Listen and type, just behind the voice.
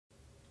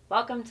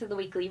Welcome to the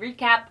weekly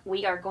recap.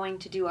 We are going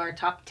to do our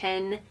top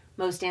 10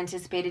 most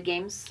anticipated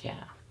games.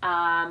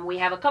 Yeah. We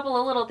have a couple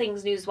of little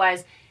things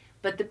news-wise,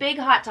 but the big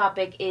hot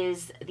topic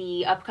is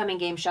the upcoming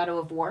game Shadow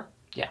of War.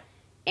 Yeah.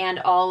 And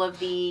all of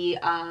the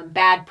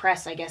bad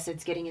press, I guess,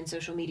 it's getting in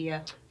social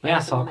media. Yeah,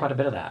 I saw quite a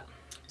bit of that.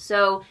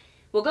 So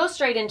we'll go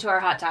straight into our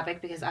hot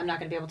topic because I'm not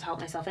going to be able to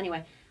help myself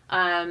anyway.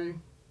 And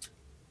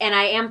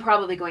I am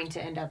probably going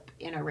to end up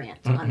in a rant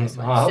on this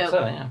one. Well, I hope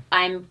so,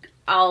 yeah.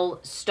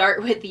 I'll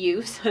start with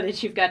you so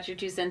that you've got your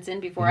 2 cents in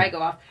before I go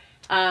off.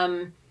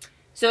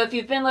 So if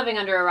you've been living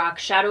under a rock,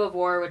 Shadow of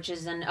War, which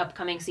is an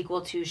upcoming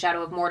sequel to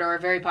Shadow of Mordor, a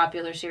very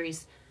popular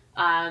series,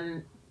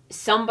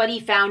 somebody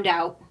found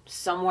out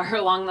somewhere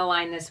along the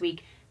line this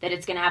week that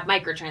it's going to have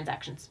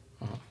microtransactions.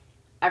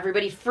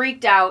 Everybody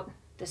freaked out.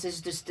 This is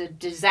just a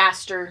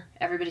disaster.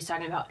 Everybody's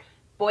talking about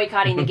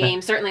boycotting the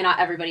game. Certainly not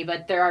everybody,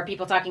 but there are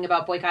people talking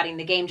about boycotting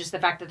the game. Just the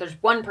fact that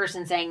there's one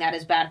person saying that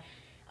is bad.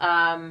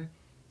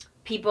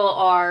 People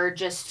are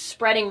just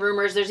spreading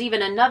rumors. There's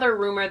even another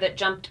rumor that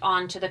jumped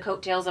onto the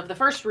coattails of the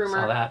first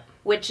rumor,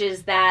 which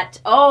is that,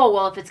 oh,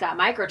 well, if it's got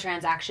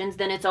microtransactions,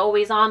 then it's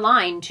always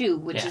online too,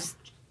 which is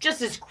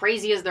just as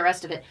crazy as the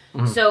rest of it.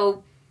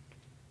 So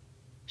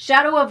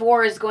Shadow of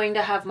War is going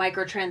to have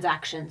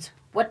microtransactions.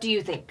 What do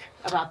you think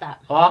about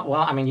that? Well,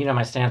 I mean, you know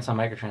my stance on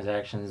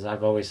microtransactions.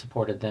 I've always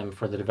supported them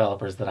for the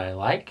developers that I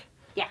like.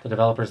 Yeah. The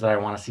developers that I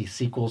want to see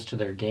sequels to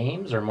their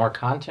games or more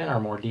content or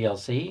more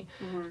DLC.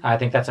 I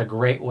think that's a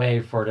great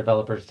way for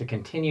developers to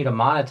continue to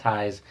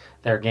monetize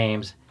their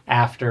games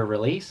after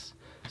release.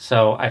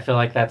 So I feel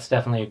like that's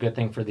definitely a good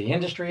thing for the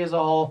industry as a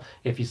whole,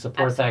 if you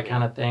support that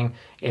kind of thing.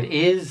 It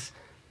is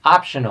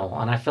optional,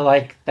 and I feel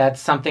like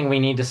that's something we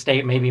need to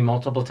state maybe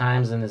multiple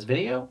times in this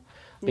video.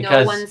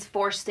 Because, no one's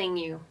forcing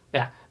you.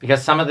 Yeah,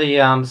 because some of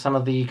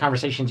the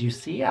conversations you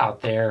see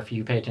out there, if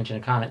you pay attention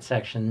to comment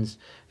sections,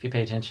 if you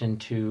pay attention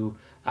to,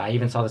 I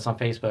even saw this on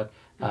Facebook,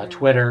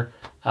 Twitter,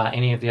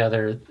 any of the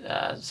other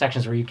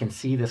sections where you can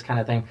see this kind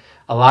of thing,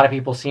 a lot of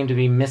people seem to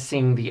be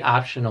missing the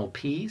optional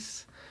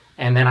piece.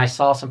 And then I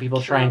saw some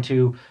people trying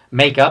to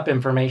make up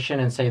information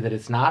and say that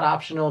it's not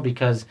optional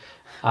because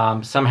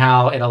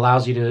somehow it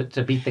allows you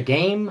to beat the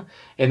game,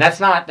 and that's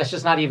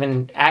just not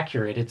even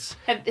accurate. Has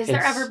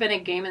there ever been a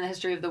game in the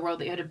history of the world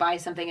that you had to buy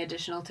something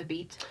additional to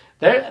beat?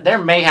 There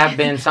may have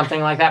been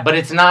something like that, but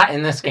it's not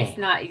in this game. It's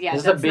not. Yeah,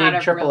 this is a big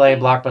AAA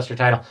blockbuster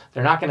title.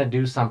 They're not going to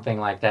do something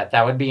like that.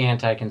 That would be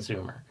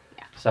anti-consumer.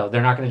 Yeah. So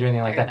they're not going to do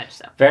anything like that. Much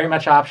so. Very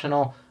much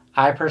optional.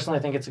 I personally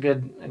think it's a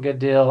good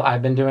deal.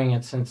 I've been doing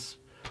it since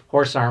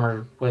Horse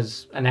Armor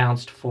was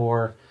announced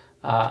for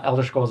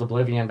Elder Scrolls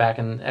Oblivion back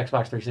in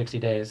Xbox 360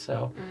 days,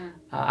 so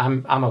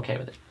I'm okay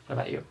with it. What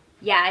about you?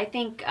 Yeah, I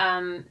think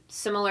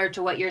similar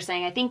to what you're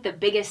saying, I think the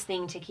biggest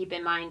thing to keep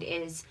in mind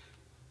is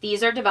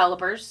these are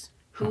developers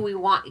who we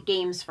want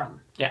games from.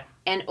 Yeah.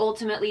 And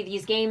ultimately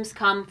these games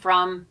come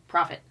from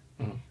profit.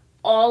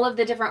 All of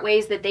the different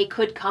ways that they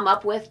could come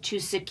up with to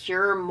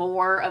secure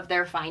more of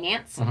their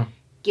finance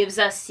gives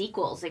us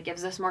sequels. It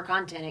gives us more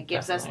content. It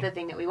gives us the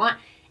thing that we want.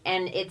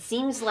 And it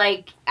seems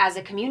like, as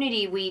a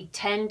community, we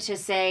tend to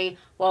say,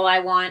 well, I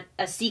want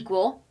a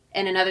sequel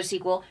and another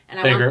sequel, and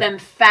I want them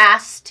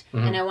fast,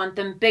 and I want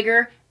them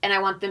bigger, and I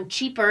want them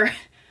cheaper,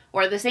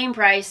 or the same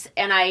price,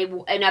 and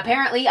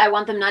apparently I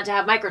want them not to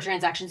have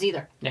microtransactions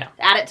either. Yeah.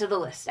 Add it to the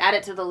list. Add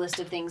it to the list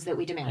of things that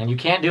we demand. And you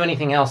can't do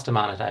anything else to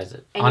monetize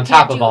it. And on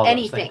top of all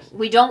anything. Those things.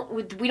 We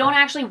don't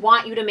actually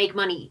want you to make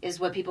money, is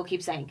what people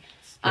keep saying.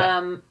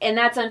 Yeah. And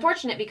that's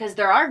unfortunate because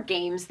there are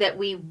games that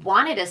we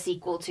wanted a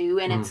sequel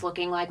to, and it's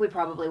looking like we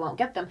probably won't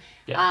get them.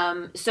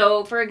 Yeah.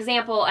 So, for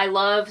example, I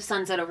love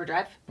Sunset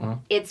Overdrive.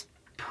 It's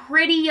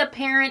pretty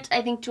apparent,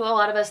 I think, to a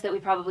lot of us that we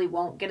probably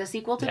won't get a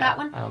sequel to that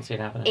one. I don't see it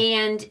happening.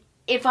 And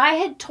if I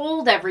had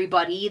told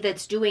everybody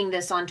that's doing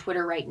this on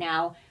Twitter right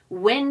now,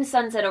 when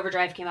Sunset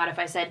Overdrive came out, if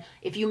I said,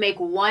 if you make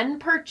one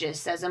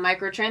purchase as a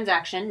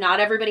microtransaction,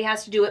 not everybody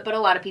has to do it, but a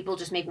lot of people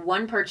just make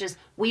one purchase,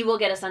 we will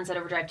get a Sunset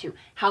Overdrive 2.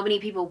 How many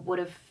people would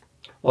have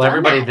Well,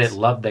 everybody that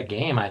loved the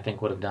game, I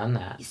think, would have done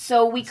that.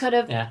 So we could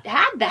have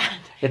had that.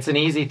 It's an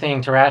easy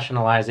thing to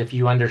rationalize if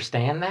you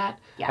understand that.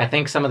 Yeah. I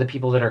think some of the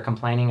people that are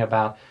complaining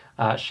about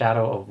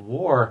Shadow of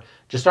War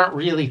just aren't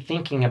really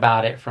thinking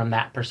about it from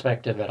that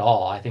perspective at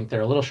all. I think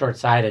they're a little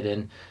short-sighted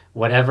in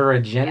whatever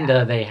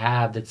agenda they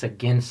have that's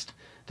against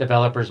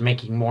developers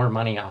making more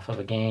money off of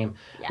a game.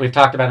 Yeah. We've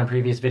talked about in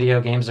previous video,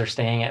 games are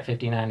staying at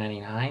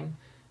 $59.99.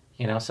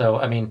 You know, so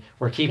I mean,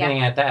 we're keeping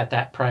it at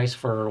that price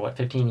for what,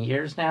 15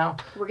 years now.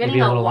 We're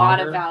getting a lot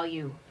of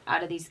value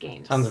out of these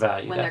games. Tons of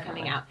value when they're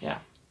coming out. Yeah.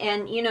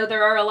 And, you know,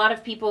 there are a lot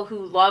of people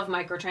who love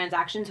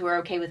microtransactions who are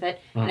okay with it.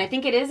 And I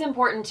think it is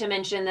important to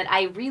mention that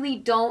I really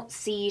don't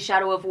see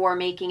Shadow of War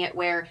making it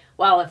where,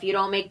 well, if you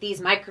don't make these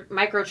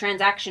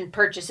microtransaction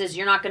purchases,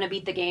 you're not going to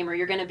beat the game or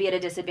you're going to be at a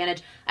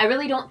disadvantage. I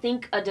really don't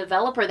think a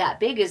developer that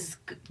big is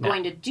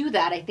going to do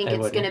that. I think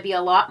it's going to be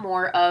a lot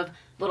more of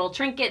little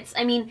trinkets.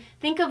 I mean,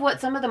 think of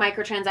what some of the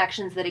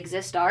microtransactions that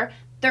exist are.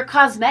 They're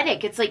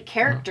cosmetic. It's like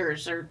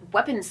characters or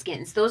weapon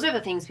skins. Those are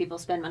the things people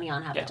spend money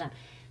on half the time.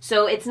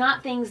 So it's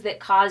not things that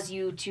cause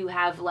you to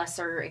have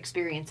lesser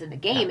experience in the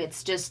game. Yeah.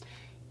 It's just,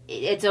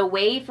 it's a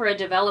way for a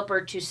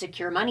developer to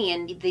secure money.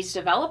 And these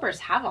developers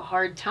have a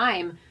hard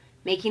time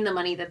making the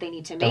money that they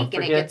need to make.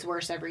 And it gets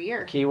worse every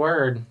year.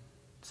 Keyword,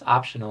 it's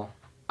optional.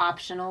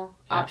 Optional,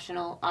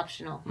 optional,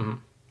 optional. Mm-hmm.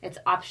 It's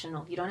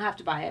optional. You don't have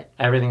to buy it.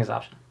 Everything is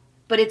optional.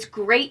 But it's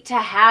great to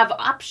have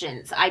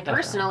options. I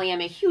personally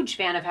am a huge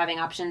fan of having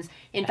options.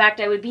 In fact,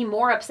 I would be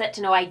more upset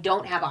to know I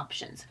don't have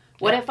options.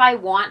 What if I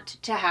want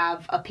to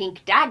have a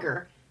pink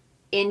dagger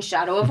in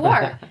Shadow of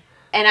War?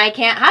 And I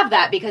can't have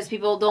that because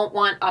people don't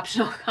want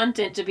optional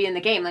content to be in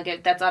the game.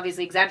 Like, that's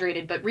obviously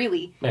exaggerated, but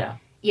really,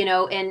 you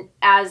know, and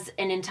as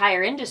an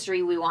entire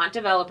industry, we want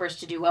developers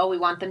to do well. We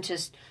want them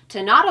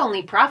to not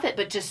only profit,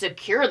 but to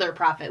secure their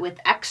profit with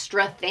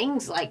extra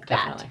things like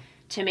that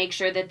to make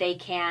sure that they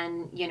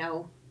can, you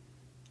know,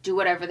 do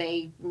whatever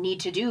they need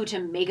to do to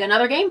make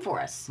another game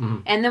for us. Mm-hmm.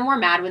 And then we're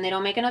mad when they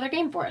don't make another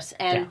game for us.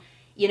 And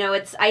you know,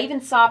 I even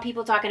saw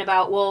people talking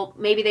about, well,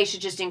 maybe they should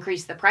just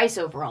increase the price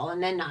overall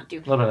and then not do. A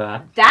little bit of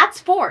that.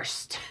 That's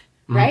forced,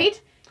 right?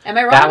 Am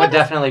I wrong? That would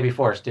definitely be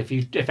forced.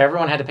 If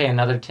everyone had to pay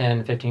another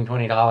 $10, $15,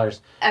 $20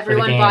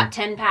 everyone for the game, bought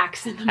 10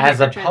 packs in the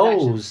as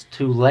opposed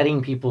to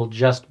letting people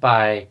just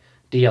buy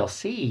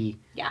DLC.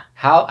 Yeah.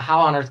 How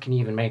on earth can you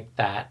even make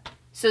that?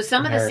 So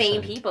some of the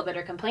same people that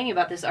are complaining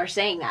about this are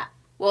saying that.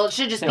 Well, it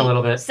should just be a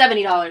little bit.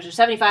 $70 or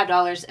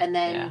 $75 and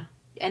then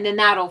and then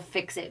that'll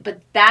fix it.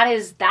 But that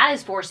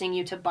is forcing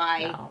you to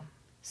buy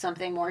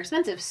something more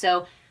expensive.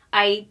 So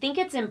I think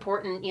it's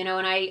important, you know,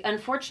 and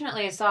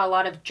unfortunately I saw a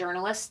lot of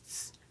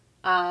journalists,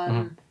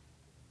 a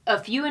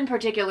few in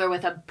particular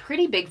with a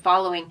pretty big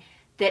following,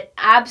 that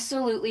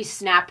absolutely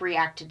snap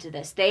reacted to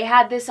this. They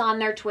had this on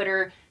their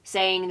Twitter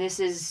saying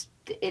it's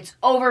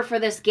over for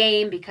this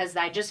game because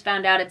I just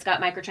found out it's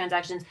got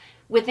microtransactions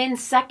within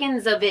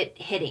seconds of it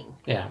hitting.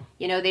 Yeah.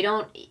 You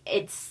know,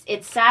 it's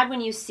sad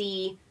when you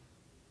see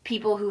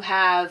people who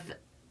have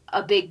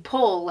a big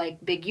pull,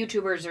 like big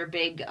YouTubers or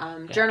big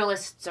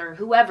journalists or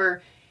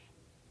whoever,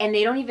 and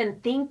they don't even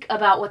think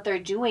about what they're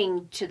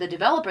doing to the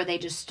developer. They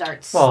just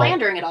start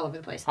slandering it all over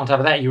the place. On top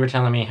of that, you were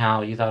telling me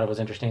how you thought it was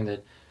interesting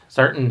that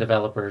certain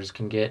developers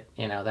can get,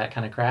 you know, that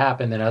kind of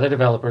crap, and then other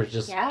developers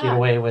just get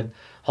away with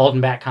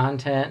holding back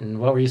content. And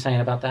what were you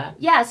saying about that?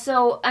 Yeah,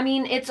 so, I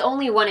mean, it's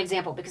only one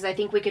example because I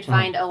think we could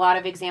find a lot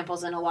of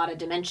examples in a lot of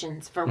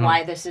dimensions for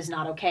why this is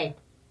not okay.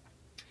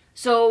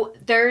 So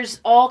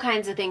there's all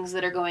kinds of things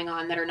that are going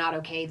on that are not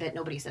okay that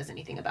nobody says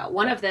anything about.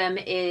 One of them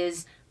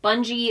is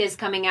Bungie is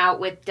coming out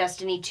with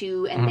Destiny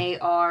 2, and they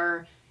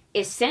are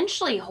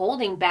essentially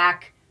holding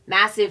back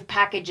massive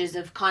packages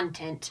of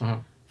content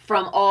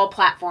from all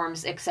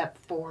platforms except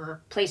for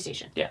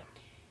PlayStation. Yeah.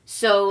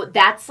 So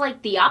that's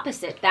like the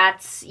opposite.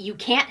 You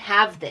can't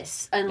have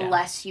this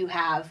unless you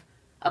have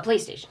a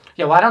PlayStation.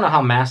 Yeah, well, I don't know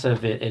how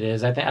massive it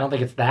is. I don't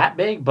think it's that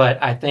big,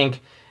 but I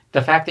think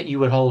the fact that you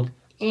would hold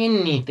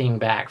anything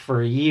back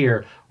for a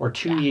year or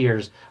 2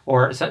 years,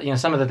 or you know,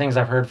 some of the things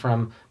I've heard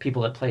from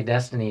people that play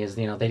Destiny is,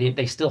 you know,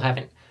 they still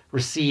haven't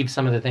received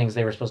some of the things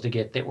they were supposed to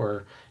get that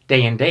were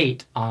day and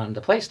date on the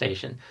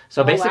PlayStation.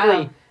 So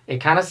basically, it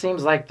kind of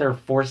seems like they're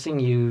forcing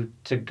you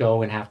to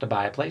go and have to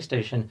buy a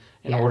PlayStation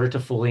in order to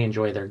fully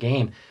enjoy their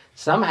game.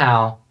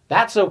 Somehow,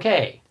 that's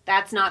okay.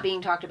 That's not being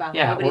talked about.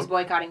 Yeah, nobody's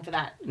boycotting for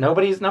that.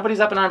 Nobody's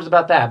up in arms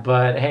about that.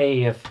 But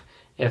hey, if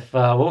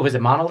what was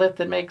it, Monolith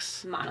that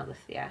makes?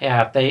 Monolith, yeah.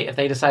 Yeah, if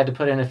they decide to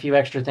put in a few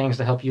extra things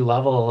to help you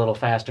level a little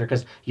faster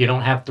because you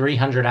don't have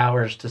 300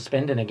 hours to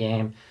spend in a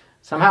game,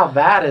 somehow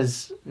that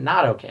is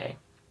not okay.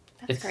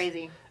 That's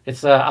crazy.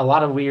 It's a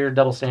lot of weird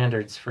double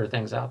standards for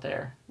things out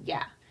there.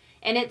 Yeah.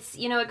 And it's,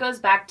 you know, it goes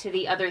back to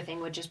the other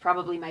thing, which is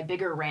probably my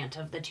bigger rant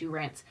of the two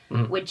rants,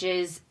 which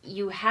is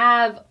you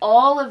have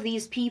all of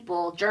these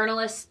people,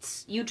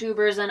 journalists,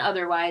 YouTubers, and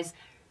otherwise,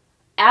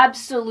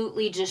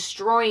 absolutely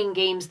destroying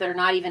games that are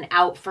not even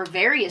out for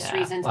various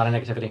reasons. A lot of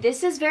negativity.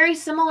 This is very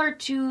similar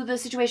to the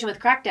situation with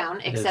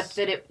Crackdown, except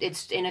that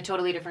it's in a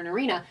totally different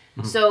arena.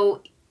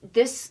 So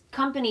this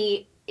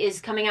company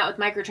is coming out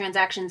with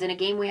microtransactions in a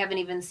game we haven't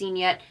even seen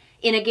yet,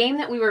 in a game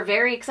that we were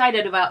very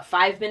excited about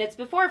 5 minutes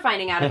before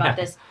finding out about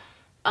this.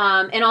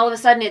 And all of a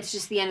sudden, it's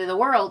just the end of the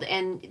world.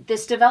 And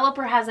this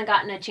developer hasn't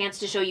gotten a chance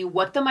to show you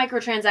what the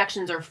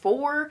microtransactions are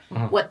for,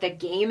 what the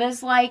game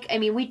is like. I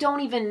mean, we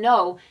don't even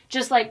know.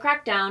 Just like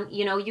Crackdown,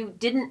 you know, you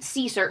didn't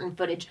see certain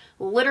footage.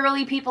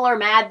 Literally, people are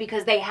mad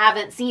because they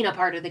haven't seen a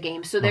part of the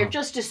game. So they're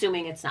just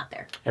assuming it's not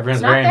there.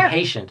 Everyone's very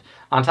impatient.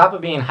 On top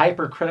of being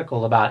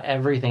hypercritical about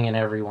everything and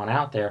everyone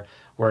out there,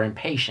 we're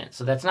impatient.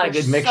 So that's not a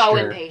good mixture. So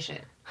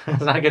impatient.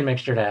 It's not a good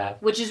mixture to have.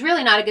 Which is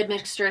really not a good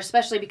mixture,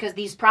 especially because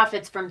these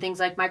profits from things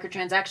like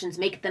microtransactions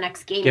make the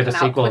next game come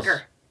out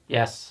quicker.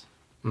 Yes.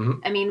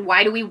 I mean,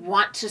 why do we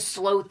want to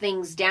slow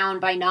things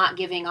down by not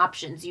giving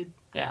options?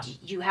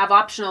 You have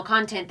optional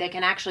content that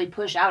can actually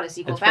push out a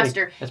sequel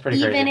faster,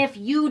 even if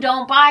you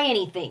don't buy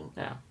anything.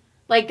 Yeah.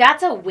 Like,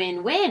 that's a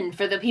win-win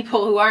for the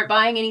people who aren't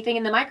buying anything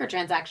in the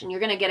microtransaction.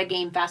 You're going to get a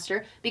game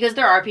faster because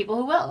there are people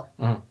who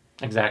will.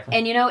 Exactly.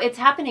 And, you know, it's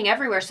happening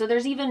everywhere. So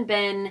there's even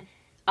been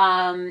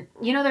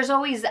There's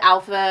always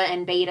alpha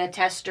and beta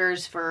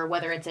testers for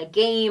whether it's a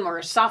game or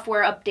a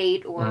software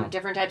update or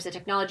different types of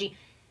technology.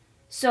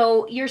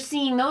 So you're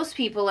seeing those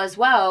people as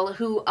well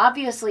who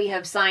obviously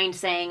have signed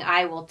saying,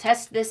 I will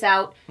test this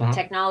out.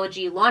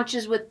 Technology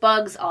launches with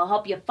bugs. I'll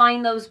help you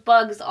find those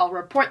bugs. I'll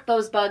report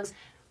those bugs.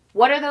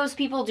 What are those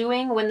people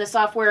doing when the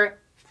software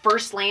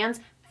first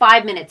lands?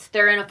 5 minutes,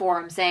 they're in a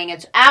forum saying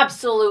it's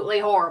absolutely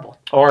horrible.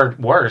 Or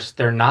worse,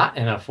 they're not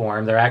in a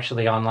forum. They're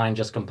actually online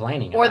just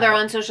complaining. Or they're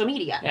on social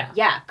media.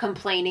 Yeah,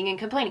 complaining and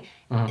complaining.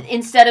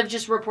 Instead of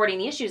just reporting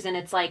the issues. And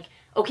it's like,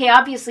 okay,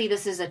 obviously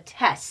this is a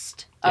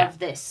test of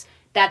this.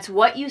 That's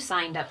what you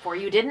signed up for.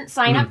 You didn't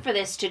sign up for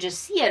this to just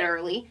see it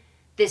early.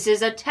 This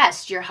is a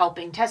test. You're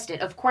helping test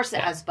it. Of course it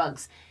has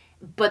bugs.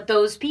 But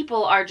those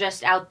people are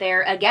just out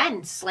there,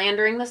 again,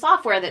 slandering the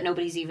software that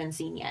nobody's even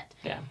seen yet.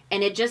 Yeah.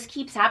 And it just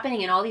keeps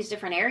happening in all these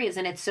different areas.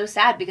 And it's so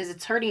sad because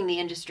it's hurting the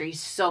industry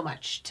so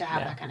much to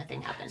have that kind of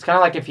thing happen. It's kind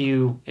of like if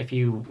you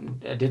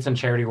did some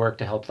charity work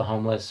to help the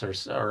homeless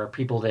or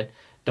people that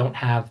don't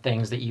have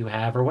things that you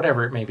have or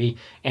whatever it may be,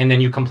 and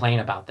then you complain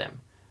about them.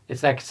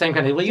 It's that same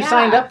kind of, well, you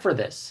signed up for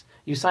this.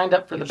 You signed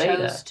up for the beta. You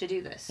chose to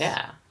do this.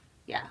 Yeah.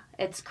 Yeah.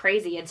 It's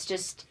crazy. It's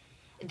just,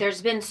 there's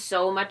been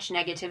so much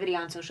negativity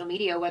on social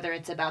media, whether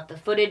it's about the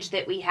footage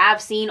that we have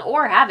seen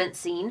or haven't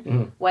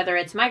seen, whether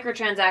it's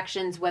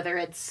microtransactions, whether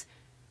it's,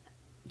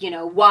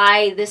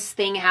 why this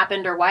thing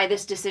happened or why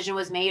this decision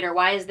was made or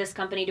why is this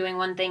company doing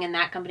one thing and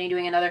that company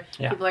doing another.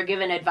 Yeah. People are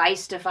giving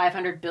advice to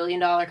 $500 billion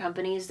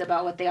companies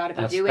about what they ought to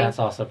be doing. That's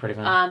also pretty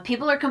fun.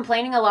 People are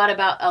complaining a lot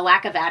about a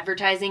lack of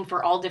advertising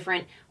for all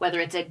different, whether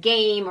it's a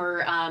game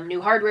or new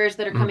hardwares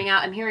that are coming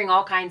out. I'm hearing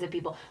all kinds of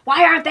people,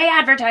 why aren't they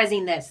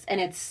advertising this? And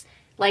it's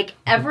like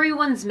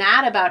everyone's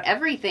mad about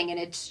everything. And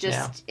it's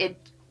just,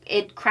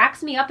 it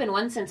cracks me up in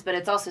one sense, but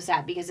it's also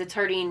sad because it's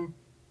hurting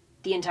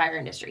the entire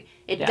industry.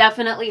 It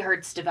definitely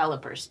hurts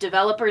developers.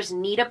 Developers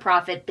need a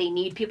profit. They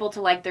need people to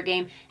like their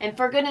game. And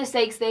for goodness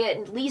sakes, they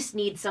at least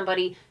need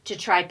somebody to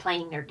try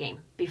playing their game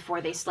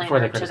before they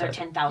slander it to their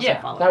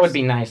 10,000 followers. That would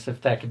be nice if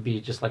that could be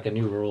just like a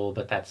new rule,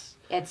 but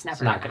it's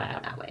never not going to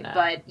happen happen that way.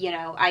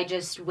 No. But, I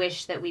just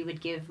wish that we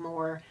would give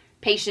more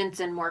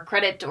patience and more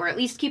credit, or at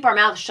least keep our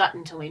mouths shut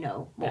until we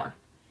know more.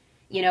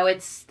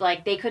 It's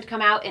like they could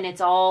come out and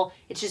it's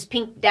just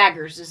pink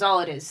daggers is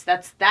all it is.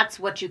 That's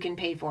what you can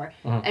pay for.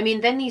 I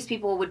mean, then these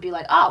people would be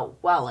like, oh,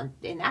 well,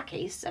 in that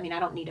case, I mean, I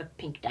don't need a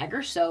pink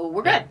dagger, so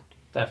we're good.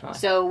 Definitely.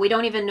 So we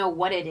don't even know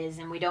what it is,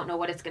 and we don't know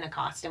what it's going to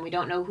cost, and we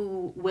don't know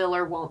who will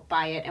or won't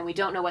buy it, and we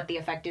don't know what the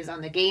effect is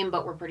on the game,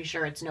 but we're pretty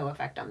sure it's no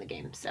effect on the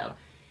game, so...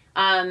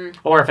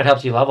 or if it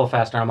helps you level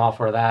faster, I'm all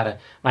for that.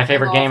 My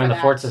favorite game in the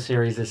Forza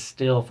series is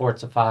still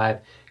Forza 5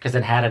 because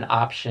it had an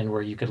option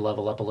where you could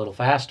level up a little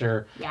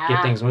faster,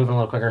 get things moving a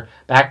little quicker.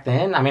 Back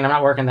then, I mean, I'm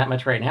not working that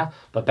much right now,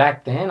 but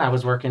back then I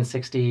was working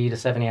 60 to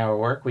 70-hour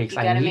work weeks.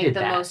 I needed that. You got to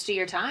make the most of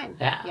your time.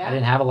 Yeah, I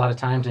didn't have a lot of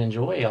time to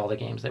enjoy all the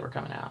games that were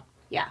coming out.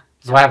 Yeah.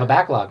 So I have a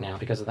backlog now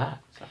because of that.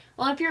 So.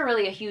 Well, if you're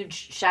really a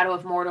huge Shadow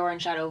of Mordor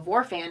and Shadow of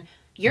War fan,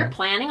 you're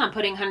planning on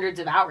putting hundreds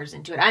of hours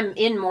into it. I'm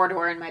in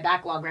Mordor in my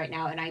backlog right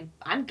now, and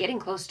I'm getting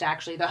close to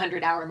actually the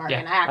 100-hour mark,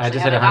 and I actually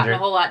haven't gotten a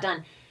whole lot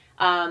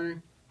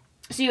done.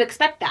 So you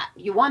expect that.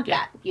 You want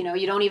that. You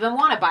don't even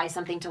want to buy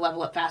something to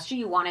level up faster.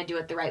 You want to do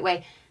it the right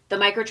way. The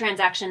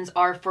microtransactions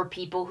are for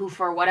people who,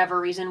 for whatever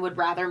reason, would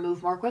rather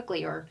move more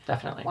quickly or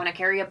want to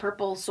carry a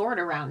purple sword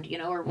around,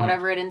 or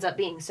whatever it ends up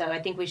being. So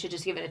I think we should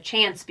just give it a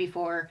chance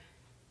before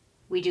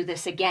we do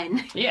this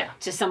again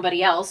to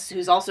somebody else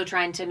who's also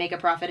trying to make a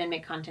profit and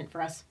make content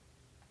for us.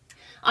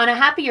 On a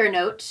happier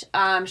note,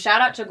 shout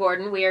out to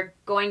Gordon. We are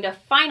going to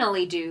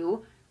finally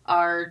do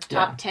our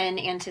top 10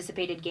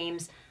 anticipated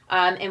games.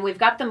 And we've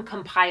got them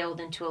compiled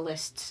into a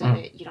list so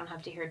that you don't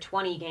have to hear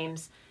 20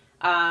 games.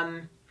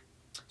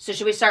 So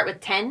should we start with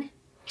 10?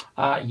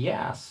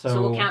 Yeah.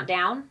 So we'll count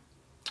down?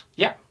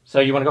 Yeah. So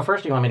you want to go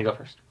first or you want me to go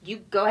first? You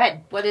go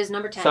ahead. What is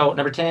number 10? So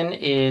number 10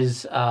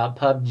 is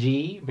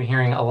PUBG. We're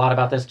hearing a lot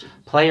about this.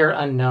 Player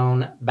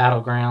Unknown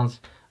Battlegrounds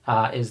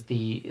is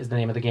the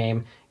name of the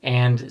game.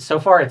 And so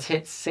far it's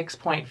hit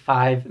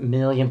 6.5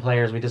 million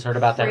players. We just heard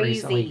about that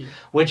recently,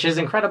 which is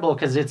incredible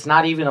because it's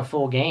not even a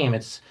full game.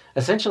 It's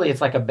essentially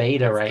like a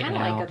beta right now. It's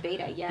kind of like a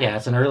beta, yeah. Yeah,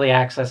 it's an early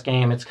access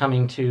game. It's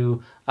coming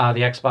to the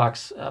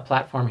Xbox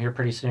platform here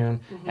pretty soon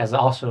as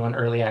also an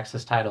early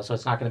access title. So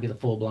it's not going to be the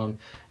full-blown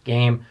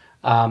game.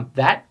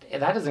 That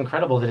is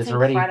incredible that it's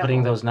already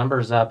putting those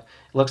numbers up.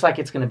 It looks like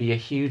it's going to be a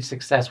huge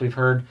success. We've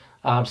heard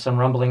some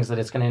rumblings that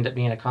it's going to end up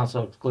being a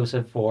console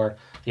exclusive for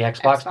the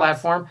Xbox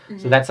platform.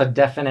 So that's a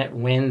definite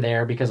win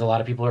there because a lot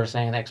of people are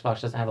saying that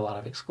Xbox doesn't have a lot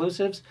of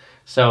exclusives.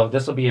 So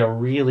this will be a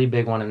really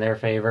big one in their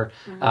favor.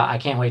 I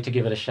can't wait to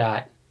give it a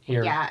shot.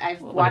 Here, yeah,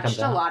 I've watched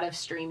a lot of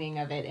streaming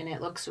of it, and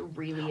it looks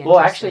really interesting. Well,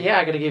 actually, yeah,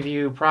 I got to give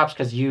you props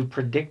because you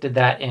predicted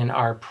that in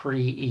our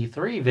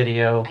pre-E3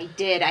 video. I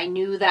did. I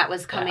knew that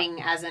was coming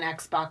as an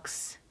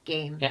Xbox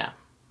game. Yeah.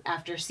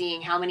 After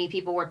seeing how many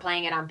people were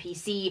playing it on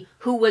PC,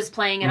 who was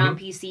playing it on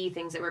PC,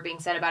 things that were being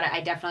said about it, I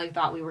definitely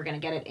thought we were going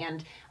to get it.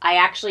 And I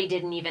actually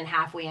didn't even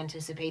halfway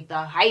anticipate the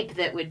hype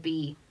that would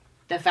be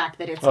the fact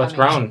that it's Well, it's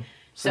grown.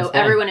 So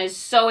everyone is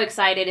so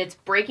excited. It's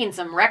breaking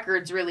some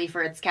records, really,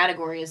 for its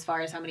category as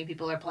far as how many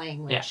people are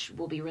playing, which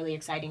will be really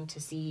exciting to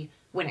see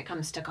when it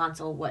comes to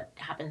console what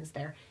happens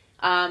there.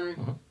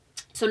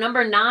 So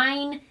number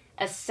 9,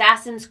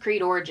 Assassin's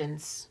Creed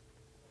Origins.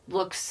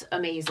 Looks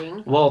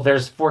amazing. Well,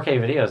 there's 4K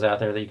videos out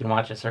there that you can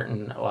watch at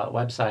certain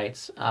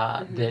websites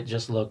that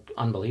just look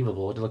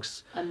unbelievable. It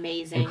looks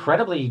amazing,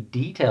 incredibly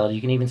detailed.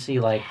 You can even see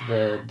like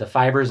the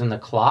fibers in the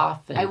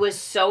cloth. I was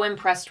so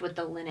impressed with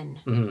the linen.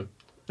 Mm-hmm.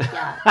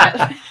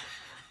 Yeah,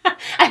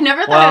 I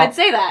never thought I would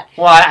say that.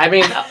 Well, I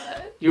mean,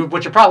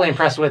 what you're probably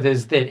impressed with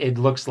is that it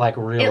looks like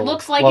real. It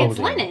looks like clothing. It's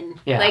linen.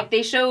 Yeah. Like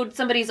they showed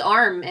somebody's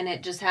arm and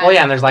it just had. Oh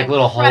yeah, and there's like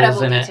little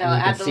holes in it, detail. and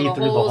you can it had see the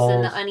through little the holes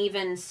and the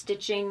uneven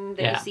stitching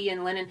that you see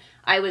in linen.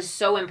 I was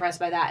so impressed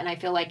by that, and I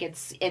feel like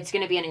it's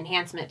going to be an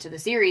enhancement to the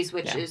series,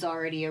 which is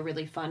already a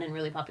really fun and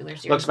really popular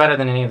series. Looks better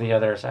than any of the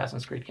other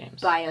Assassin's Creed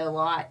games by a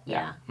lot.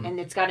 Yeah, Mm-hmm. and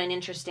it's got an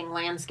interesting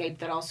landscape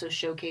that also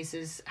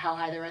showcases how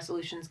high the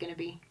resolution is going to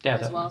be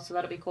well. So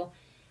that'll be cool.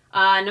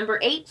 Number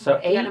 8. So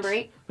 8. Number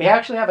 8. We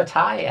actually have a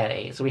tie at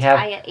 8. So we have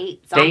tie at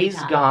 8. Days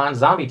Gone,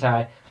 Zombie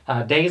Tie,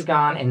 Days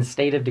Gone, and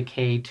State of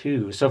Decay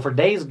 2. So for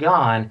Days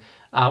Gone,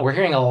 we're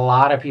hearing a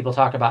lot of people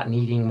talk about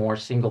needing more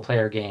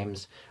single-player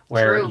games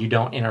where you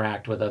don't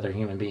interact with other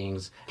human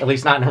beings, at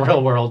least not in a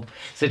real-world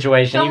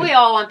situation. Don't we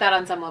all want that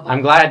on some level?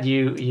 I'm glad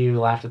you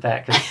laughed at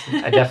that because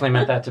I definitely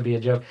meant that to be a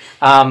joke.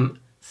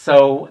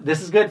 So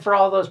this is good for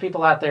all those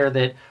people out there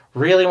that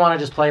really want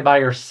to just play by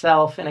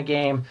yourself in a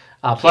game.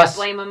 Plus, can't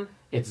blame them.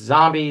 It's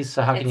zombies,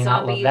 so how can you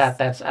not love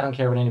that? I don't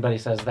care what anybody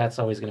says. That's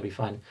always going to be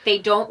fun. They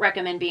don't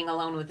recommend being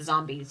alone with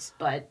zombies,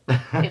 but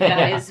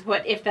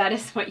if that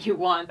is what you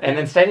want. And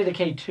then State of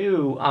Decay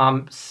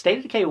 2, State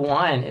of Decay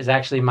 1 is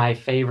actually my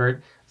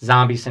favorite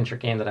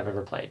zombie-centric game that I've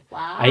ever played.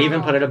 Wow. I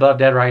even put it above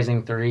Dead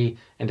Rising 3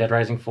 and Dead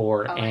Rising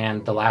 4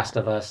 and The Last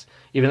of Us.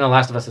 Even though The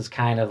Last of Us is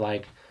kind of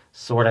like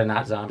sort of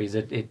not zombies.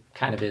 It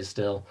kind of is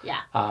still.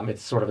 Yeah.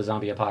 It's sort of a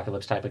zombie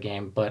apocalypse type of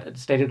game. But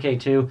State of Decay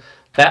 2,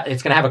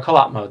 it's going to have a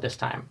co-op mode this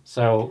time.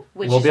 So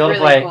we'll be able to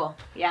play. Cool.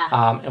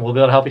 Yeah. And we'll be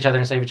able to help each other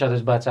and save each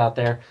other's butts out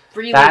there.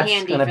 Really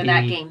handy for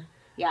that game.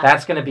 Yeah.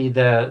 That's going to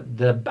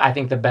be I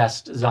think the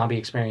best zombie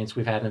experience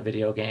we've had in a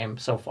video game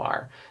so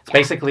far. It's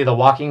basically The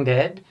Walking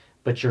Dead,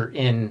 but you're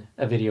in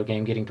a video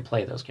game getting to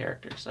play those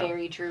characters. So.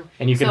 Very true.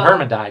 And you can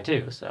perma-die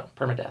too, so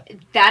permadeath.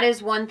 That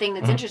is one thing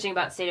that's interesting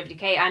about State of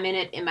Decay. I'm in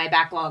it in my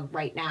backlog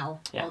right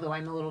now, although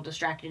I'm a little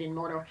distracted in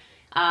Mordor.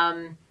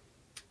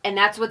 And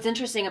that's what's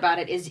interesting about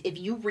it is if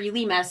you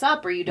really mess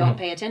up or you don't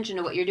pay attention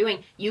to what you're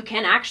doing, you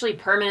can actually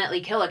permanently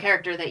kill a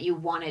character that you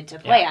wanted to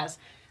play as,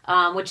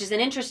 which is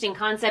an interesting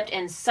concept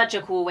and such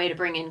a cool way to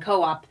bring in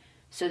co-op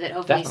so that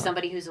hopefully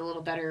somebody who's a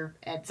little better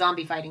at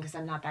zombie fighting, because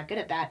I'm not that good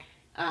at that,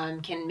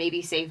 can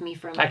maybe save me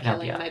from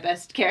killing my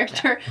best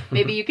character.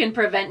 Maybe you can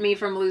prevent me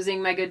from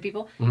losing my good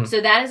people. So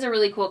that is a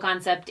really cool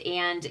concept,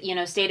 and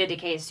State of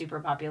Decay is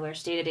super popular.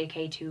 State of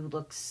Decay 2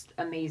 looks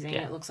amazing.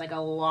 It looks like a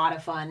lot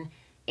of fun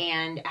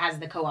and has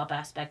the co-op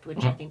aspect,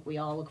 which I think we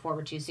all look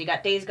forward to. So you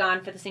got Days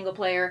Gone for the single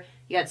player,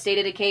 you got State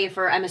of Decay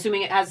for, I'm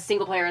assuming it has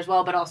single player as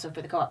well, but also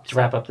for the co-op. To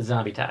wrap up the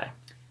zombie tie.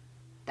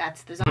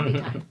 That's the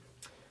zombie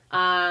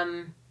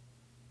time.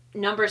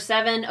 Number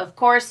 7, of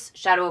course,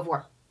 Shadow of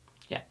War.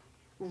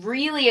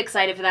 Really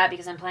excited for that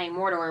because I'm playing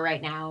Mordor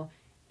right now,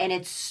 and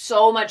it's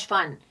so much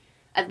fun.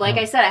 Like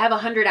I said, I have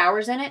 100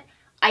 hours in it.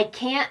 I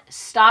can't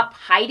stop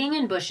hiding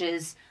in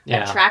bushes,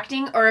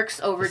 attracting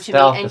orcs over to me,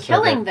 and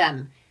killing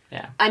them.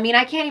 Yeah. I mean,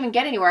 I can't even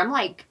get anywhere. I'm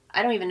like,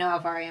 I don't even know how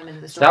far I am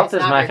into the story. Stealth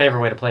is my favorite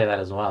way to play that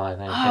as well, I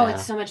think. Oh,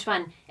 it's so much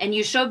fun. And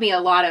you showed me a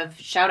lot of,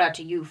 shout out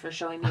to you for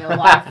showing me a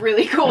lot of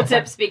really cool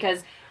tips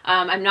because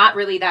I'm not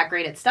really that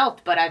great at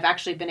stealth, but I've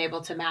actually been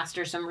able to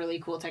master some really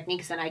cool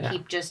techniques, and I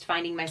keep just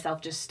finding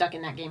myself just stuck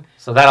in that game.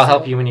 So that'll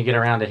help you when you get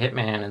around to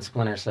Hitman and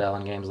Splinter Cell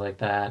and games like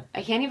that.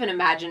 I can't even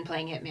imagine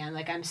playing Hitman.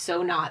 Like, I'm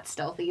so not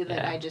stealthy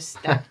that I just,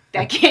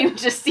 that game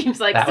just seems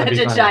like such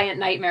a giant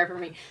nightmare for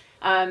me.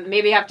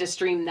 Maybe I have to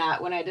stream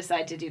that when I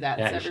decide to do that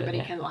so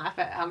everybody can laugh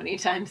at how many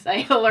times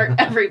I alert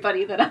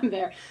everybody that I'm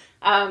there.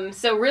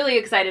 So really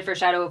excited for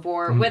Shadow of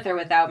War with or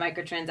without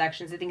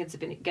microtransactions. I think it's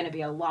going to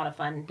be a lot of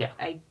fun. Yeah.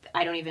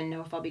 I don't even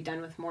know if I'll be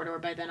done with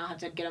Mordor by then. I'll have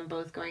to get them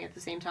both going at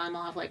the same time.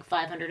 I'll have like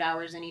 500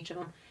 hours in each of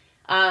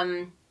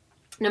them.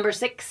 Number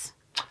 6.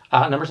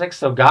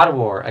 So God of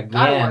War.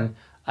 Again,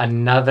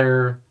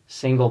 another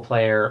single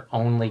player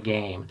only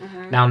game.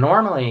 Now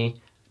normally,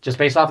 just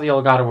based off the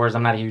old God of Wars,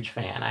 I'm not a huge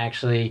fan. I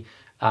actually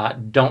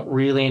don't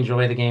really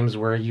enjoy the games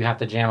where you have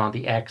to jam on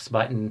the X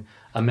button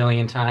a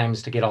million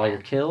times to get all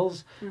your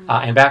kills.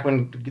 And back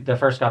when the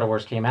first God of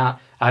Wars came out,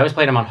 I always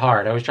played them on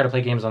hard. I always try to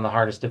play games on the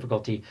hardest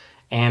difficulty.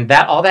 And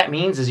that all that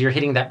means is you're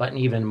hitting that button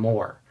even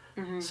more.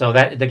 So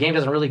that the game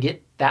doesn't really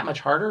get that much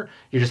harder.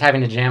 You're just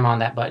having to jam on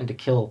that button to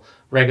kill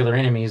regular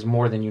enemies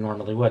more than you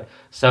normally would.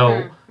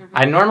 So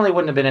I normally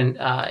wouldn't have been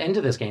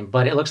into this game,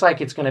 but it looks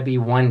like it's going to be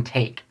one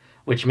take,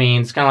 which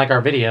means kind of like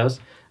our videos,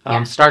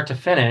 start to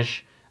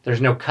finish.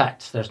 There's no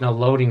cuts. There's no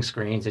loading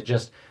screens. It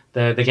just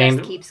the game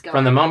keeps going.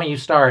 From the moment you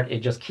start, it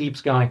just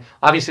keeps going.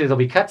 Obviously, there'll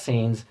be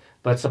cutscenes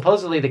but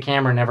supposedly the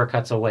camera never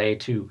cuts away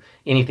to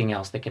anything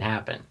else that can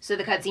happen. So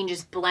the cutscene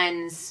just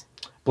blends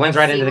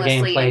right into the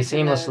seamlessly gameplay into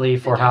seamlessly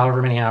for game.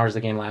 however many hours the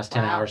game lasts,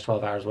 10 Wow. hours,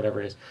 12 hours,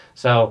 whatever it is.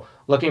 So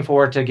looking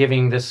forward to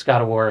giving this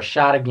God of War a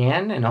shot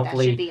again, and That should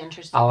hopefully be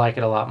interesting. I'll like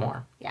it a lot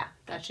more. Yeah,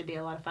 that should be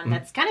a lot of fun.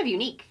 That's kind of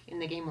unique in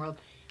the game world.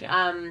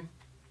 Yeah.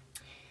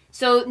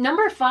 So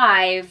number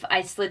 5,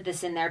 I slid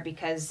this in there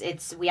because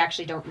we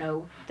actually don't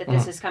know that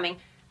this is coming.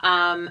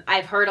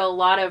 I've heard a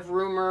lot of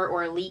rumor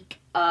or leak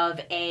of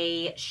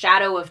a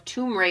Shadow of the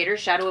Tomb Raider,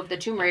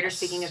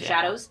 speaking of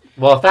shadows.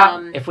 Well,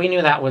 if we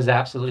knew that was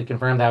absolutely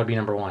confirmed, that would be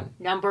number 1.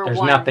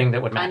 There's nothing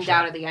that would match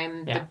undoubtedly. that.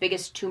 I'm the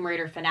biggest Tomb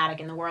Raider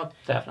fanatic in the world.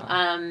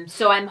 Definitely.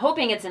 So I'm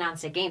hoping it's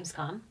announced at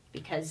Gamescom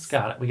because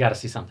we got to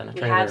see something, a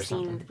trailer or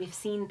something. We've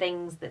seen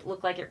things that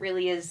look like it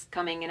really is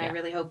coming, and I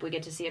really hope we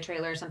get to see a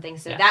trailer or something.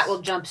 So Yes. that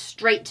will jump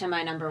straight to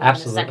my number 1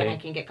 Absolutely. the second I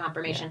can get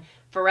confirmation.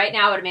 For right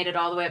now, I would have made it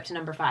all the way up to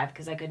number 5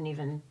 because I couldn't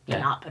even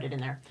not put it in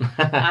there.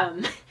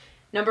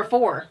 Number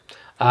 4.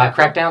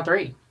 Crackdown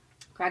 3.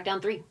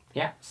 Crackdown 3.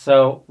 Yeah.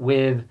 So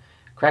with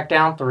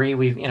Crackdown 3,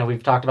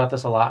 we've talked about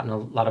this a lot in a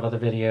lot of other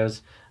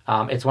videos.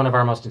 It's one of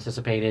our most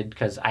anticipated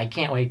because I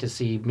can't wait to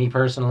see. Me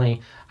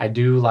personally, I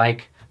do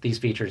like these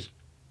features: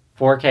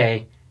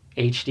 4K,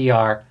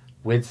 HDR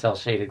with cel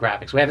shaded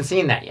graphics. We haven't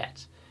seen that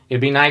yet.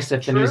 It'd be nice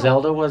if the new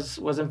Zelda was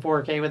in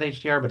 4K with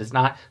HDR, but it's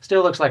not.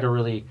 Still looks like a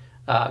really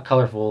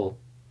colorful,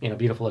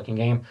 beautiful looking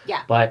game.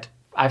 Yeah. But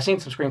I've seen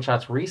some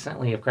screenshots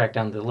recently of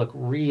Crackdown that look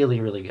really,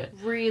 really good.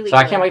 Really So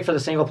I can't wait for the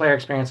single-player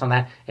experience on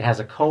that. It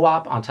has a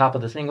co-op on top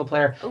of the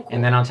single-player,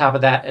 and then on top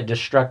of that, a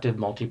destructive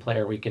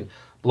multiplayer where you can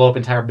blow up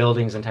entire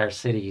buildings, entire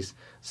cities.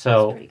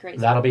 So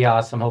that'll be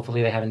awesome.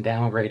 Hopefully they haven't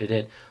downgraded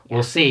it. Yeah.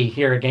 We'll see.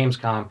 Here at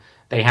Gamescom,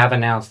 they have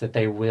announced that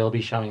they will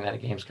be showing that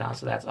at Gamescom,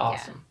 so that's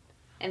awesome.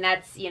 Yeah. And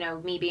that's,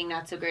 me being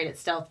not so great at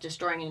stealth,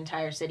 destroying an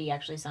entire city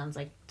actually sounds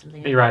like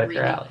something I'm right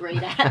really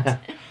great at.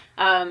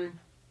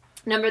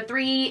 Number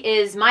 3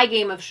 is my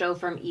game of show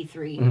from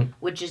E3,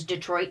 which is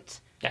Detroit.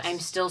 Yes. I'm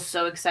still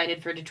so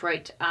excited for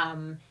Detroit.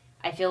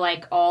 I feel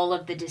like all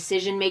of the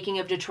decision-making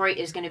of Detroit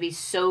is going to be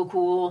so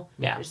cool.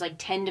 Yeah. There's like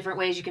 10 different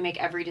ways you can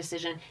make every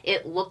decision.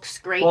 It looks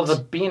great.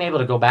 Well, being able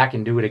to go back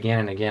and do it again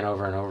and again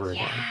over and over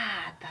again.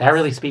 That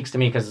really speaks to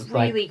me because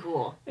really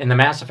cool. In the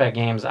Mass Effect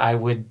games, I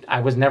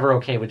was never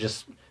okay with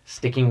just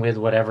sticking with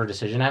whatever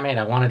decision I made.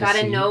 I wanted to see.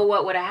 Gotta know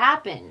what would have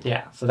happened.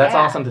 Yeah, so that's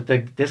awesome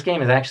that this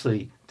game is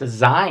actually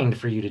designed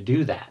for you to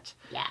do that.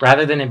 Yeah.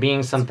 Rather than it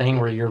being something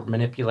where you're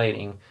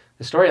manipulating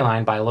the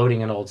storyline by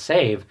loading an old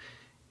save.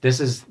 This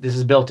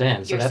is built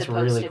in, so that's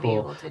really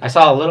cool. I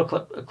saw a little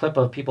clip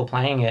of people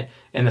playing it,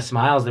 and the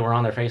smiles that were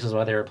on their faces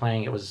while they were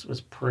playing it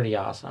was pretty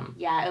awesome.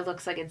 Yeah, it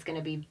looks like it's going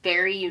to be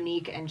very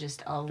unique and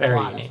just a very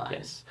lot unique, of fun.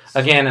 Yes.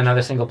 Again,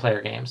 another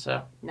single-player game.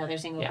 So another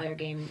single-player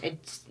game.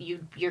 It's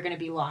you're going to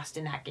be lost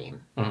in that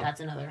game. That's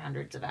another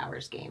hundreds of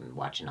hours game,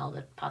 watching all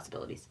the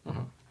possibilities.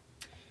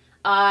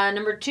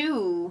 Number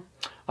 2.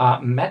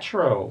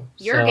 Metro.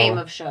 Your game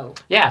of show.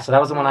 Yeah, so that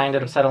was the one I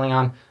ended up settling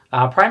on.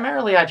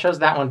 Primarily, I chose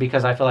that one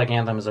because I feel like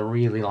Anthem is a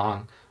really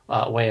long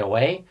way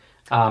away.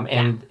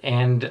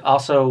 And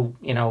also,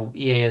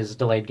 EA has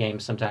delayed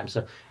games sometimes,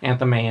 so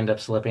Anthem may end up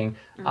slipping.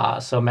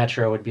 So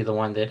Metro would be the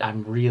one that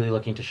I'm really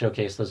looking to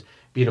showcase those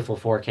beautiful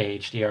 4K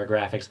HDR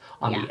graphics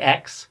on the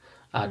X,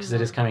 because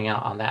it is coming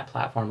out on that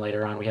platform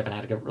later on. We haven't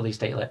had a release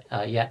date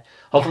yet.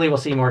 Hopefully we'll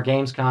see more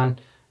Gamescom,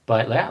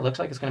 but yeah, it looks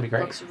like it's going to be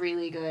great. Looks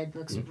really good.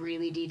 Looks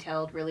really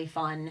detailed, really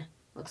fun.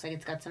 Looks like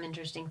it's got some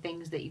interesting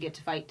things that you get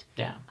to fight.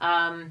 Yeah.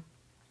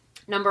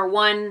 Number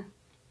 1,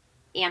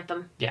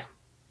 Anthem. Yeah.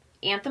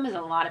 Anthem is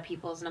a lot of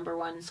people's number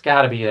 1. It's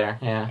got to be there,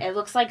 yeah. It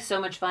looks like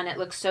so much fun. It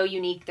looks so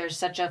unique. There's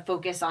such a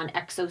focus on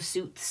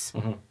exosuits,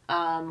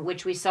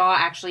 which we saw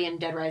actually in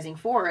Dead Rising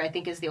 4, I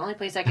think is the only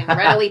place I can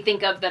readily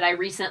think of that I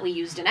recently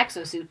used an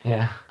exosuit.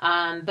 Yeah.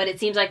 But it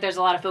seems like there's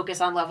a lot of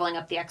focus on leveling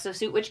up the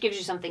exosuit, which gives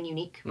you something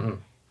unique.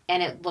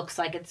 And it looks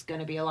like it's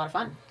going to be a lot of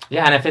fun.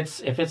 Yeah, and if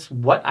it's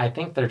what I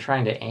think they're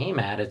trying to aim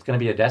at, it's going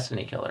to be a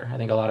Destiny killer. I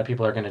think a lot of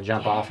people are going to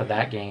jump off of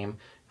that game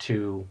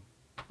to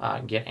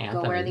get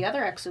Anthem. Go wear the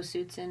other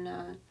exosuits in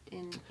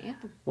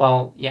Anthem.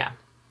 Well, yeah.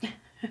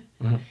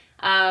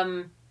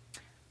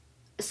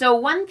 So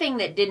one thing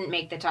that didn't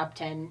make the top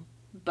 10,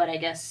 but I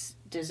guess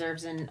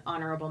deserves an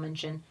honorable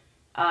mention,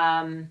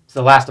 it's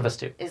The Last of Us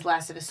 2. Is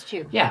Last of Us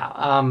 2.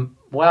 Yeah.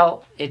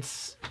 Well,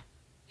 it's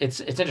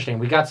interesting.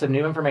 We got some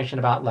new information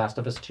about Last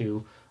of Us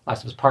 2.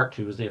 Last of Us Part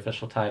 2 is the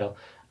official title.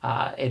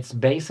 It's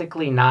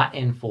basically not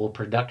in full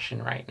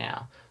production right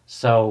now.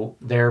 So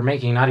they're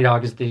making, Naughty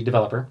Dog is the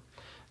developer.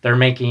 They're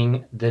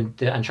making the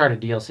Uncharted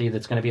DLC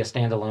that's going to be a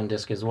standalone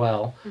disc as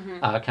well,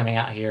 coming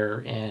out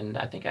here in,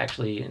 I think,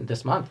 actually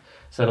this month.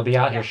 So it'll be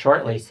out here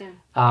shortly. Soon.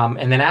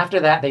 And then after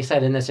that, they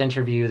said in this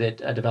interview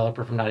that a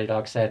developer from Naughty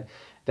Dog said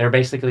they're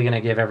basically going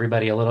to give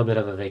everybody a little bit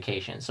of a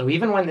vacation. So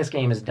even when this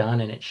game is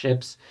done and it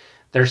ships,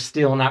 they're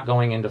still not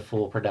going into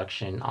full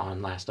production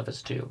on Last of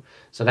Us 2.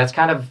 So that's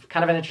kind of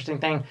an interesting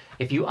thing.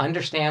 If you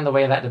understand the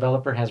way that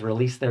developer has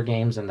released their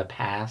games in the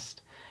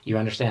past You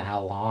understand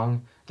how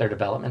long their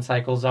development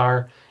cycles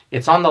are.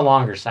 It's on the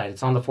longer side.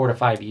 It's on the 4 to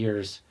 5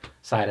 years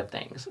side of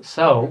things.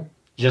 So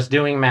just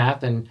doing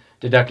math and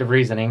deductive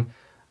reasoning,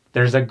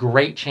 there's a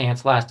great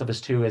chance Last of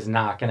Us 2 is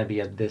not going to be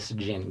a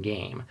this-gen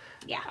game.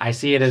 Yeah. I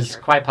see it as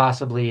quite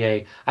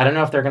possibly I don't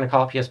know if they're going to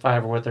call it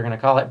PS5 or what they're going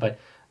to call it, but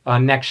a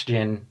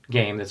next-gen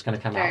game that's going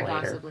to come out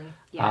later. Possibly.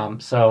 Yeah.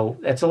 So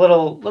it's a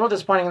little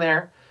disappointing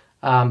there.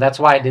 That's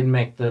why it didn't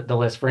make the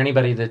list for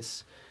anybody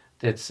that's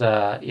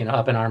up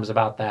in arms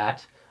about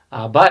that.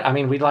 But I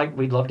mean, we'd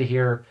love to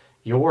hear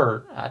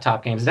your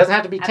top games. It doesn't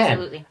have to be 10.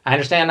 Absolutely. I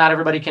understand not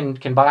everybody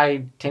can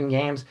buy 10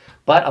 games,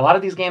 but a lot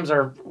of these games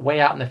are way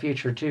out in the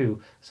future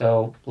too.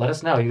 So let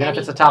us know, even if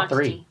it's a top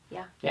 3.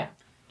 Yeah. Yeah.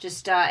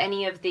 Just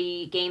any of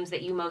the games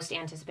that you most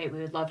anticipate,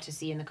 we would love to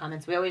see in the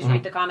comments. We always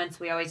read the comments.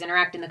 We always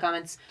interact in the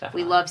comments.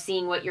 Definitely. We love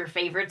seeing what your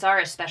favorites are,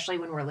 especially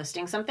when we're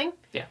listing something.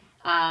 Yeah.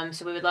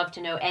 So we would love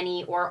to know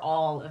any or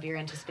all of your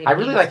anticipated I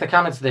really games. like the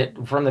comments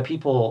that from the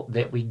people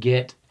that we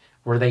get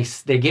where they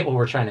get what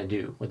we're trying to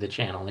do with the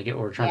channel. They get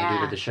what we're trying to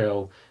do with the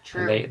show.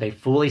 True. And they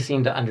fully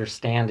seem to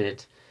understand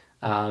it.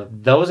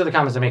 Those are the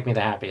comments that make me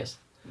the happiest.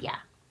 Yeah,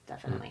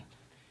 definitely.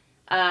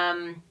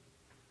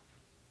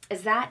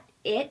 Is that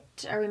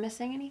it? Are we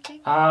missing anything?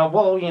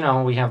 Well,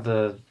 we have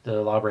the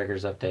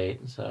Lawbreakers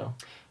update, so.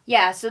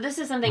 Yeah, so this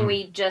is something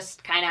we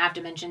just kind of have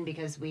to mention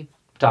because we've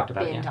talked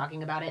about been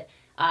talking about it.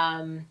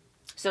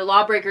 So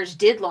Lawbreakers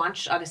did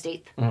launch August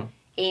 8th.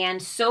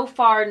 And so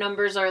far,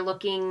 numbers are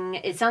looking,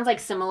 it sounds like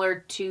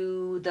similar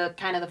to the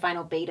kind of the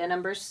final beta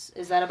numbers.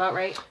 Is that about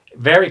right?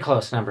 Very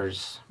close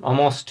numbers.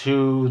 Almost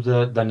to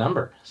the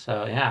number.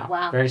 So, yeah.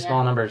 Wow. Very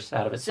small numbers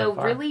out of it so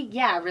far.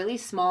 Really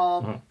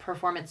small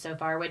performance so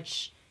far,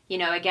 which,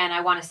 again,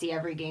 I want to see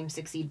every game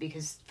succeed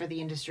because for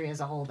the industry as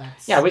a whole,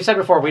 that's... Yeah, we've said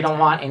before, we don't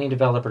want any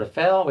developer to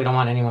fail. We don't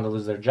want anyone to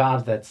lose their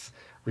jobs. That's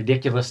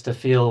ridiculous to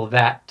feel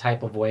that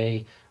type of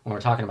way when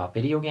we're talking about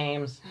video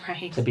games,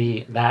 right? To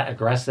be that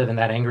aggressive and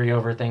that angry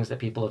over things that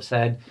people have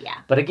said. Yeah.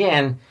 But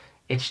again,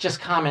 it's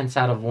just comments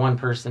out of one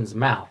person's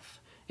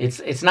mouth.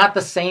 It's not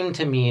the same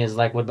to me as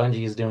like what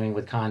Bungie is doing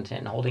with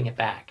content and holding it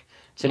back.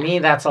 To me,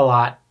 that's a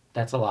lot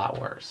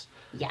worse.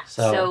 Yeah.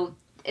 So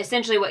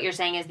essentially what you're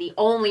saying is the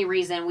only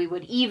reason we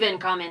would even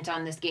comment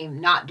on this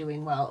game not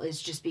doing well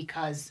is just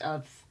because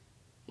of,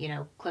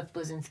 Cliff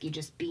Bleszinski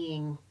just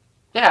being...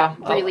 Yeah,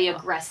 really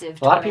aggressive.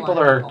 A lot of people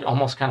are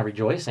almost kind of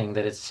rejoicing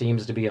that it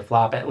seems to be a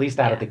flop, at least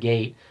out of the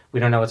gate.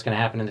 We don't know what's going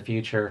to happen in the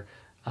future.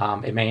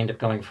 It may end up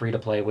going free to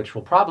play, which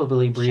will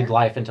probably breathe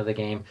life into the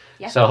game.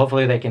 Yeah. So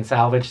hopefully they can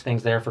salvage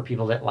things there for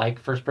people that like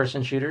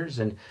first-person shooters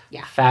and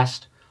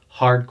fast,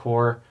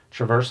 hardcore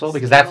traversal,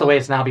 because that's the way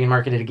it's now being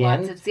marketed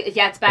again.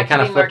 It's back to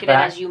being marketed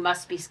as you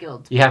must be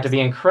skilled. You have to be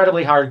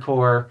incredibly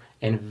hardcore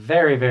and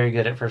very, very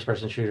good at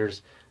first-person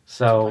shooters.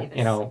 So,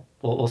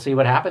 we'll see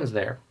what happens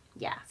there.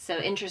 Yeah, so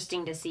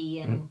interesting to see,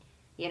 and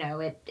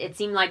it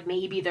seemed like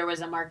maybe there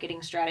was a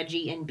marketing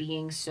strategy in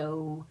being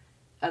so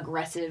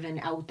aggressive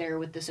and out there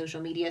with the social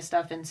media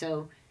stuff, and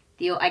so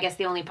I guess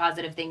the only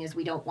positive thing is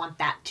we don't want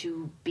that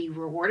to be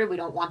rewarded. We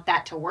don't want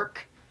that to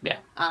work. Yeah.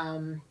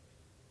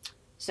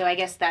 So I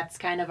guess that's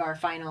kind of our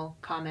final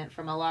comment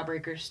from a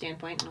Lawbreakers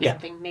standpoint, unless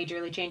something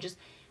majorly changes.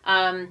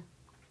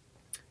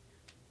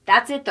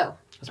 That's it, though.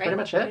 That's pretty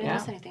much it. We didn't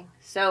miss anything.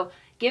 So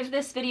give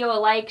this video a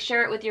like,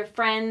 share it with your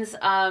friends.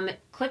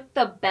 Click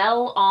the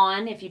bell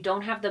on. If you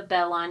don't have the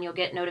bell on, you'll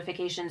get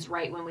notifications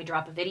right when we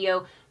drop a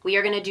video. We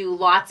are going to do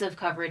lots of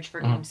coverage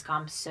for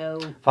Gamescom, so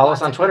follow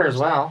us on Twitter as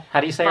well. How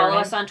do you say follow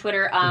us on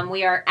Twitter?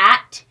 We are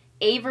at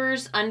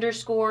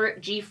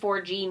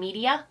Avers_G4G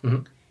Media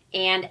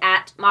and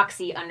at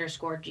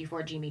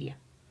Moxxie_G4G Media.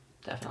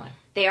 Definitely.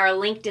 They are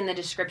linked in the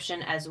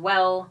description as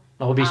well.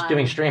 Well, we'll be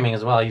doing streaming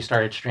as well. You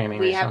started streaming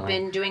recently. We have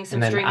been doing some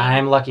and then streaming.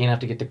 I'm lucky enough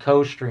to get to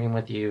co-stream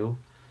with you.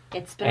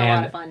 It's been a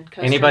lot of fun.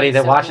 Anybody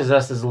that watches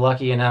us is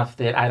lucky enough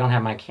that I don't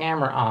have my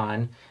camera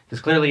on,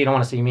 because clearly you don't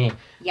want to see me.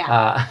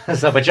 Yeah.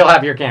 But you'll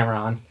have your camera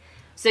on.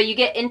 So you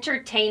get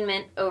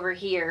entertainment over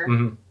here,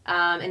 and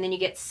then you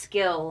get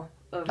skill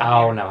over here.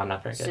 Oh, no, I'm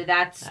not very good. So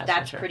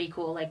that's pretty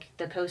cool. Like,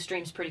 the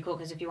co-stream's pretty cool,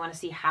 because if you want to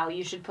see how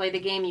you should play the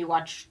game, you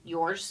watch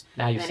yours.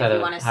 Now you've set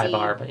a high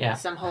bar, but yeah.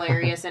 Some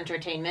hilarious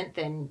entertainment,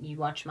 then you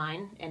watch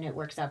mine, and it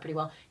works out pretty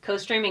well.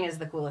 Co-streaming is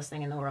the coolest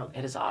thing in the world.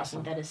 It is awesome.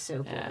 I think that is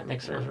so cool. Yeah, it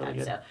makes it really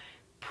good. So,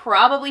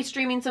 probably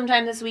streaming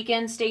sometime this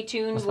weekend. Stay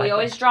tuned. We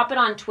always drop it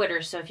on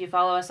Twitter, so if you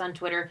follow us on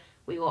Twitter,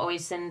 we will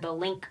always send the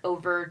link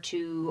over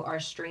to our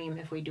stream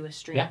if we do a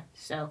stream. Yeah.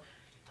 So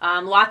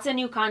lots of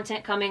new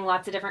content coming,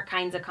 lots of different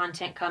kinds of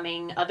content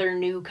coming, other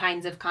new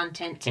kinds of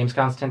content.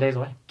 Gamescom's 10 days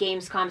away.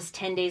 Gamescom's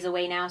 10 days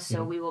away now,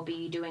 so we will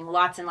be doing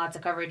lots and lots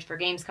of coverage for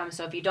Gamescom.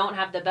 So if you don't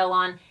have the bell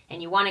on and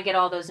you want to get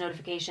all those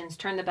notifications,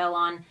 turn the bell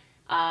on.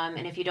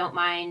 And if you don't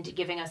mind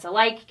giving us a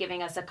like,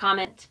 giving us a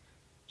comment,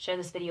 share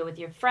this video with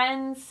your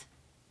friends.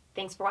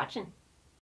 Thanks for watching.